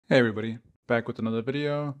Hey everybody, back with another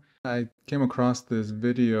video. I came across this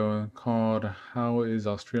video called How is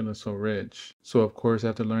Australia So Rich? So of course,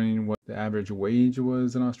 after learning what the average wage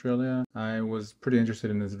was in Australia, I was pretty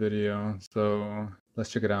interested in this video. So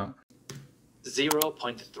let's check it out.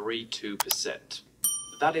 0.32%.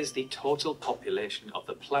 That is the total population of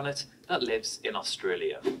the planet that lives in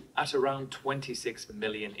Australia. At around 26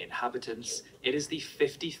 million inhabitants, it is the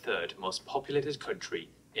 53rd most populated country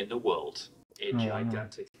in the world. A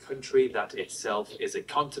gigantic country that itself is a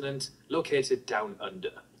continent located down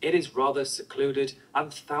under. It is rather secluded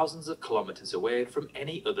and thousands of kilometers away from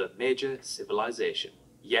any other major civilization.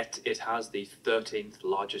 Yet it has the 13th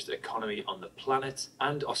largest economy on the planet,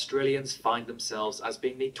 and Australians find themselves as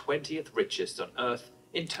being the 20th richest on Earth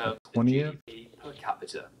in terms of GDP per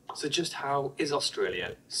capita. So just how is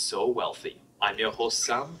Australia so wealthy? I'm your host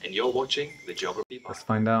Sam, and you're watching The Geography Bible. Let's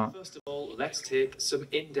find out. First of all, let's take some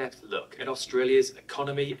in-depth look at Australia's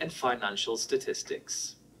economy and financial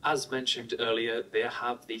statistics. As mentioned earlier, they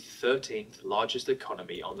have the 13th largest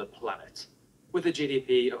economy on the planet, with a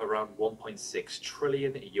GDP of around 1.6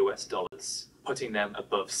 trillion US dollars, putting them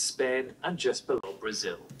above Spain and just below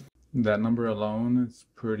Brazil. That number alone is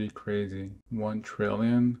pretty crazy. $1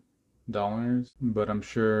 trillion, but I'm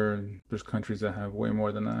sure there's countries that have way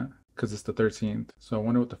more than that, because it's the 13th. So I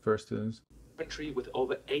wonder what the first is. Country with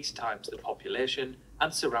over 8 times the population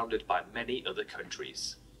and surrounded by many other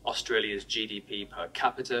countries. Australia's GDP per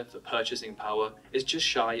capita for purchasing power is just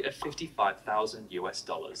shy of 55,000 US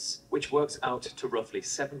dollars, which works out to roughly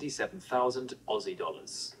 77,000 Aussie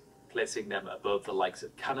dollars, placing them above the likes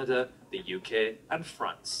of Canada, the UK and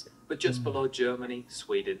France, but just below Germany,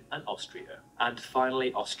 Sweden and Austria. And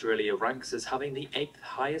finally, Australia ranks as having the 8th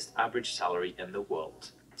highest average salary in the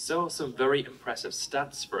world. So some very impressive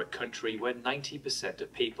stats for a country where 90%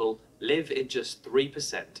 of people live in just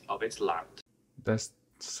 3% of its land. That's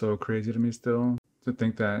so crazy to me still, to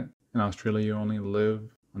think that in Australia you only live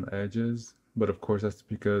on the edges. But of course that's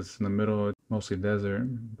because in the middle it's mostly desert.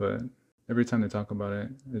 But every time they talk about it,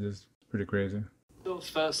 it is pretty crazy. So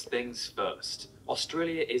first things first,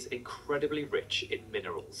 Australia is incredibly rich in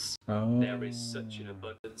minerals. Oh. There is such an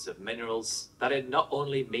abundance of minerals that it not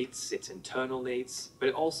only meets its internal needs, but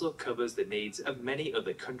it also covers the needs of many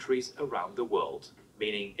other countries around the world,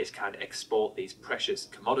 meaning it can export these precious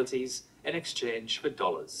commodities in exchange for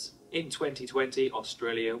dollars. In 2020,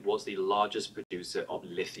 Australia was the largest producer of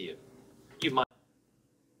lithium. You might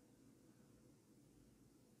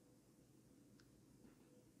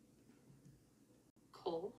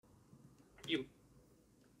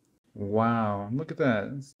Wow, look at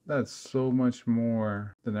that. That's so much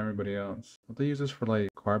more than everybody else. Don't they use this for like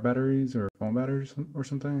car batteries or phone batteries or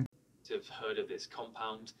something? have heard of this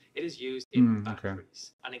compound. It is used in Okay.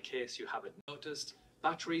 batteries. And in case you haven't noticed,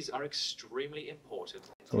 batteries are extremely important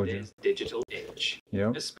in today's digital age,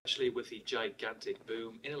 Yep. especially with the gigantic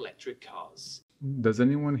boom in electric cars. Does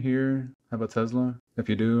anyone here have a Tesla? If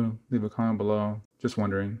you do, leave a comment below. Just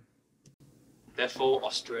wondering. Therefore,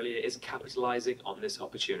 Australia is capitalizing on this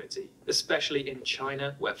opportunity, especially in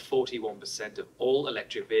China, where 41% of all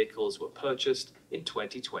electric vehicles were purchased in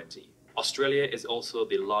 2020. Australia is also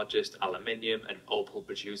the largest aluminium and opal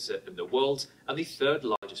producer in the world and the third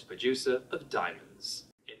largest producer of diamonds.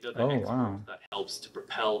 Another export that helps to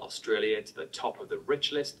propel Australia to the top of the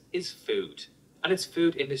rich list is food. And its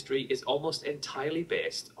food industry is almost entirely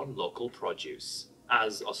based on local produce.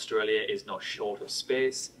 As Australia is not short of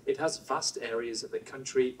space, it has vast areas of the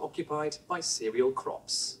country occupied by cereal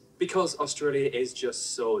crops. Because Australia is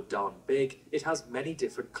just so darn big, it has many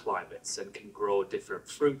different climates and can grow different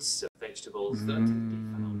fruits and vegetables that can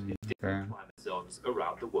be found in different climate zones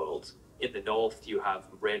around the world. In the north, you have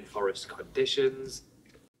rainforest conditions.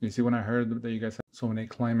 You see, when I heard that you guys have so many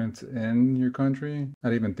climates in your country, I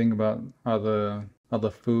didn't even think about how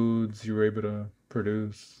the foods you were able to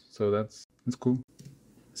produce. So that's cool.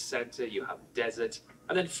 Center, you have desert,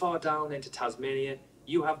 and then far down into Tasmania,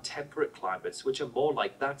 you have temperate climates which are more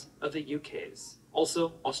like that of the UK's.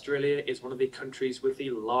 Also, Australia is one of the countries with the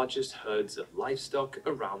largest herds of livestock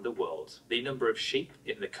around the world. The number of sheep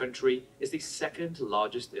in the country is the second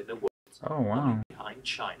largest in the world, only behind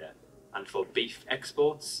China. And for beef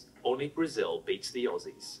exports, only Brazil beats the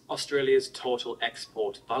Aussies. Australia's total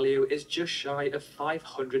export value is just shy of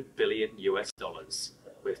 500 billion US dollars,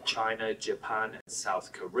 with China, Japan and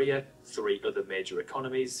South Korea, 3 other major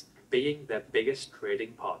economies, being their biggest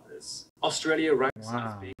trading partners. Australia ranks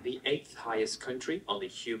as being the 8th highest country on the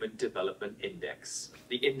Human Development Index.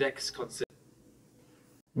 The index considers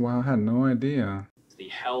I had no idea. the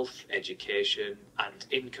health, education and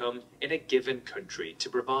income in a given country to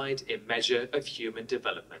provide a measure of human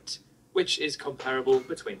development, which is comparable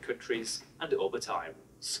between countries and over time.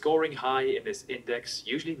 Scoring high in this index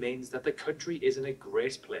usually means that the country is in a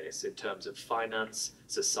great place in terms of finance,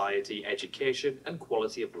 society, education, and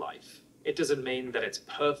quality of life. It doesn't mean that it's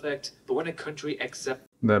perfect, but when a country accepts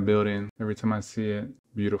that building, every time I see it,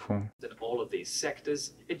 beautiful. In all of these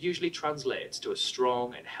sectors, it usually translates to a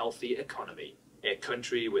strong and healthy economy. A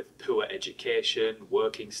country with poor education,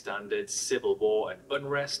 working standards, civil war, and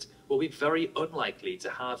unrest will be very unlikely to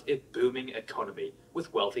have a booming economy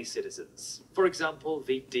with wealthy citizens. For example,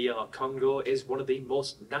 the DR Congo is one of the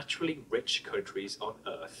most naturally rich countries on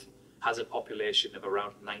Earth, has a population of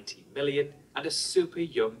around 90 million, and a super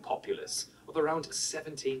young populace of around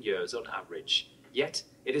 17 years on average. Yet,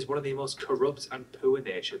 it is one of the most corrupt and poor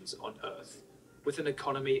nations on Earth, with an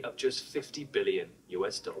economy of just 50 billion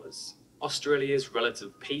US dollars. Australia's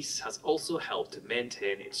relative peace has also helped to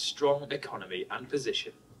maintain its strong economy and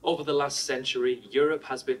position. Over the last century, Europe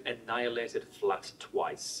has been annihilated flat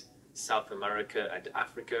twice. South America and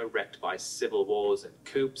Africa wrecked by civil wars and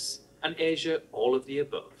coups, and Asia all of the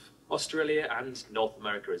above. Australia and North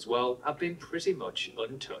America as well have been pretty much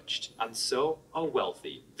untouched, and so are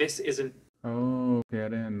wealthy. This isn't Oh, okay, I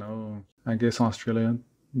didn't know. I guess Australia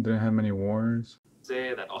didn't have many wars.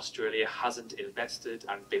 say that Australia hasn't invested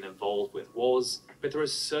and been involved with wars, but there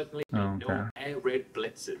has certainly been no air raid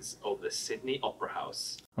blitzes over the Sydney Opera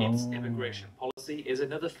House. Its immigration policy is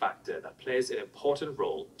another factor that plays an important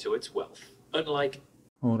role to its wealth. Unlike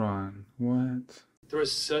Hold on, what? there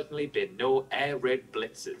has certainly been no air raid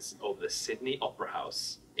blitzes over the Sydney Opera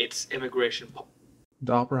House. Its immigration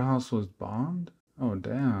The Opera House was bombed? Oh,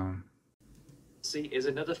 damn. policy is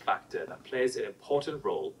another factor that plays an important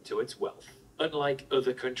role to its wealth. Unlike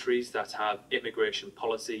other countries that have immigration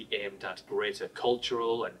policy aimed at greater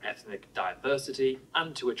cultural and ethnic diversity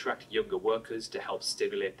and to attract younger workers to help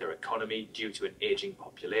stimulate their economy due to an aging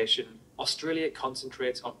population, Australia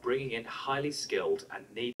concentrates on bringing in highly skilled and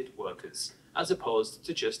needed workers as opposed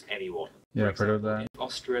to just anyone. Yeah, I've heard of that. If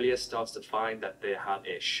Australia starts to find that they have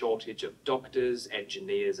a shortage of doctors,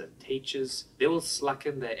 engineers, and teachers, they will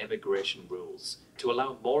slacken their immigration rules to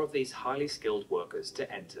allow more of these highly skilled workers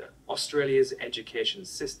to enter. Australia's education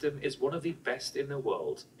system is one of the best in the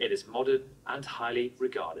world. It is modern and highly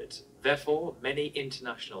regarded. Therefore, many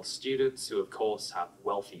international students who, of course, have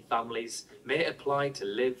wealthy families may apply to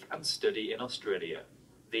live and study in Australia.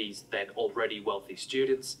 These then already wealthy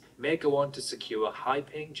students may go on to secure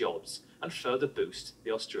high-paying jobs and further boost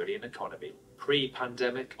the Australian economy.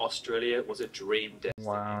 Pre-pandemic, Australia was a dream destination.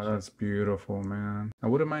 Wow, that's beautiful, man. I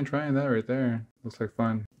wouldn't mind trying that right there. Looks like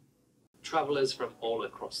fun. Travelers from all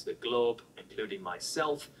across the globe, including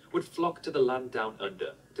myself, would flock to the land down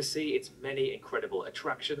under to see its many incredible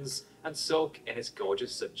attractions and soak in its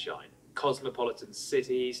gorgeous sunshine. Cosmopolitan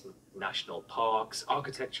cities, national parks,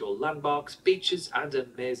 architectural landmarks, beaches, and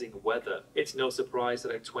amazing weather. It's no surprise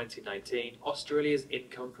that in 2019, Australia's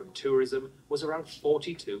income from tourism was around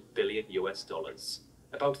 42 billion US dollars,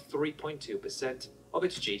 about 3.2% of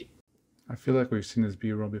its GDP. I feel like we've seen this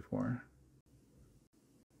B-roll before.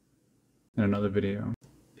 In another video.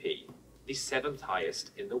 The seventh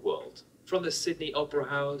highest in the world. From the Sydney Opera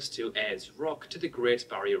House to Ayers Rock to the Great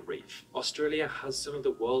Barrier Reef, Australia has some of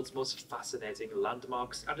the world's most fascinating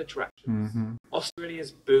landmarks and attractions.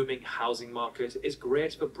 Australia's booming housing market is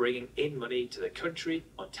great for bringing in money to the country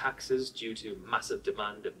on taxes due to massive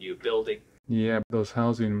demand of new building. Yeah, those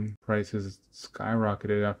housing prices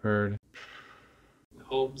skyrocketed, I've heard.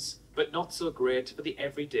 Homes, but not so great for the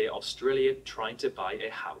everyday Australian trying to buy a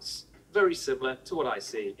house. Very similar to what I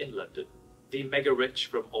see in London. The mega rich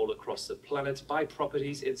from all across the planet buy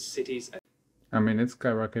properties in cities and I mean, it's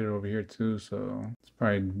skyrocketed over here too, so it's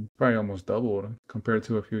probably almost doubled compared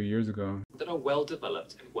to a few years ago. that are well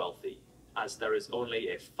developed and wealthy, as there is only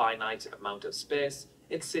a finite amount of space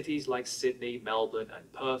in cities like Sydney, Melbourne,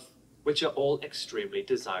 and Perth, which are all extremely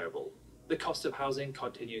desirable. The cost of housing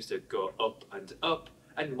continues to go up, and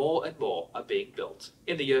more are being built.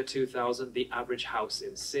 In the year 2000, the average house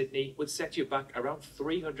in Sydney would set you back around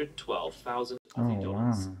 $312,000.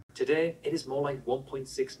 wow. Today, it is more like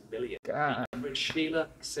 1.6 million. God. The average Sheila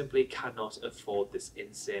simply cannot afford this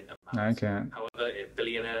insane amount. I can't. However, a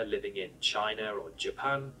billionaire living in China or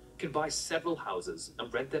Japan can buy several houses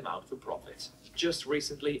and rent them out for profit. Just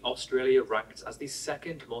recently, Australia ranked as the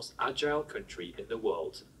second most agile country in the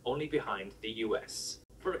world, only behind the US.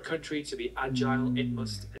 For a country to be agile, it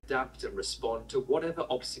must adapt and respond to whatever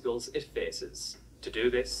obstacles it faces. To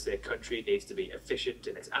do this, a country needs to be efficient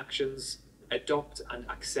in its actions, adopt and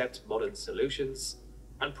accept modern solutions,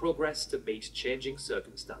 and progress to meet changing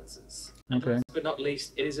circumstances. And Okay. last but not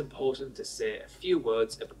least, it is important to say a few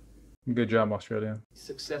words about Good job, Australia.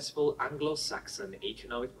 Successful Anglo-Saxon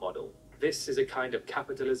economic model. This is a kind of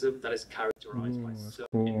capitalism that is characterized by certain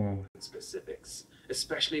cool. specifics,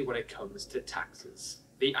 especially when it comes to taxes.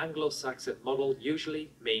 The Anglo-Saxon model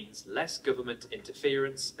usually means less government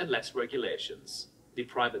interference and less regulations. The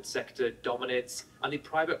private sector dominates and the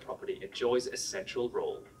private property enjoys a central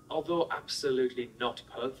role. Although absolutely not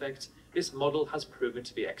perfect, this model has proven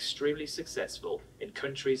to be extremely successful in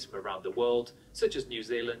countries from around the world, such as New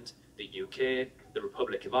Zealand, the UK, the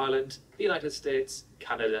Republic of Ireland, the United States,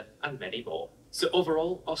 Canada, and many more. So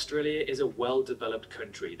overall, Australia is a well-developed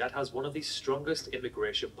country that has one of the strongest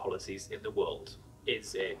immigration policies in the world,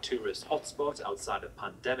 is a tourist hotspot outside of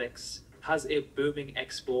pandemics, has a booming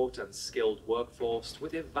export and skilled workforce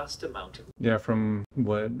with a vast amount of... Yeah, from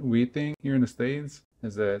what we think here in the States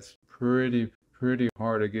is that it's pretty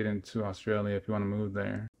hard to get into Australia if you want to move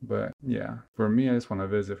there. But yeah, for me, I just want to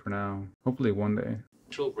visit for now. Hopefully one day.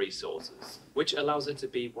 Natural resources, which allows it to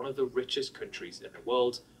be one of the richest countries in the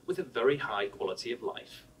world with a very high quality of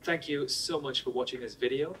life. Thank you so much for watching this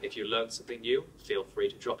video. If you learned something new, feel free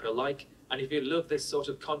to drop your like. And if you love this sort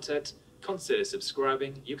of content, consider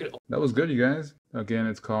subscribing. You can... That was good, you guys. Again,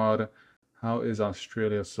 it's called How is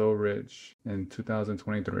Australia So Rich in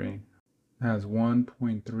 2023. It has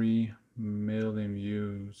 1.3 million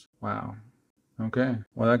views. Wow. Okay.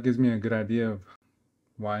 Well, that gives me a good idea of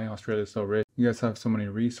why Australia is so rich. You guys have so many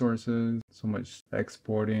resources, so much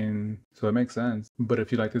exporting, so it makes sense. But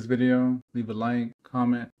if you like this video, leave a like,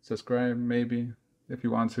 comment, subscribe maybe if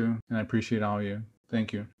you want to, and I appreciate all of you.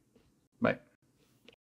 Thank you. Bye.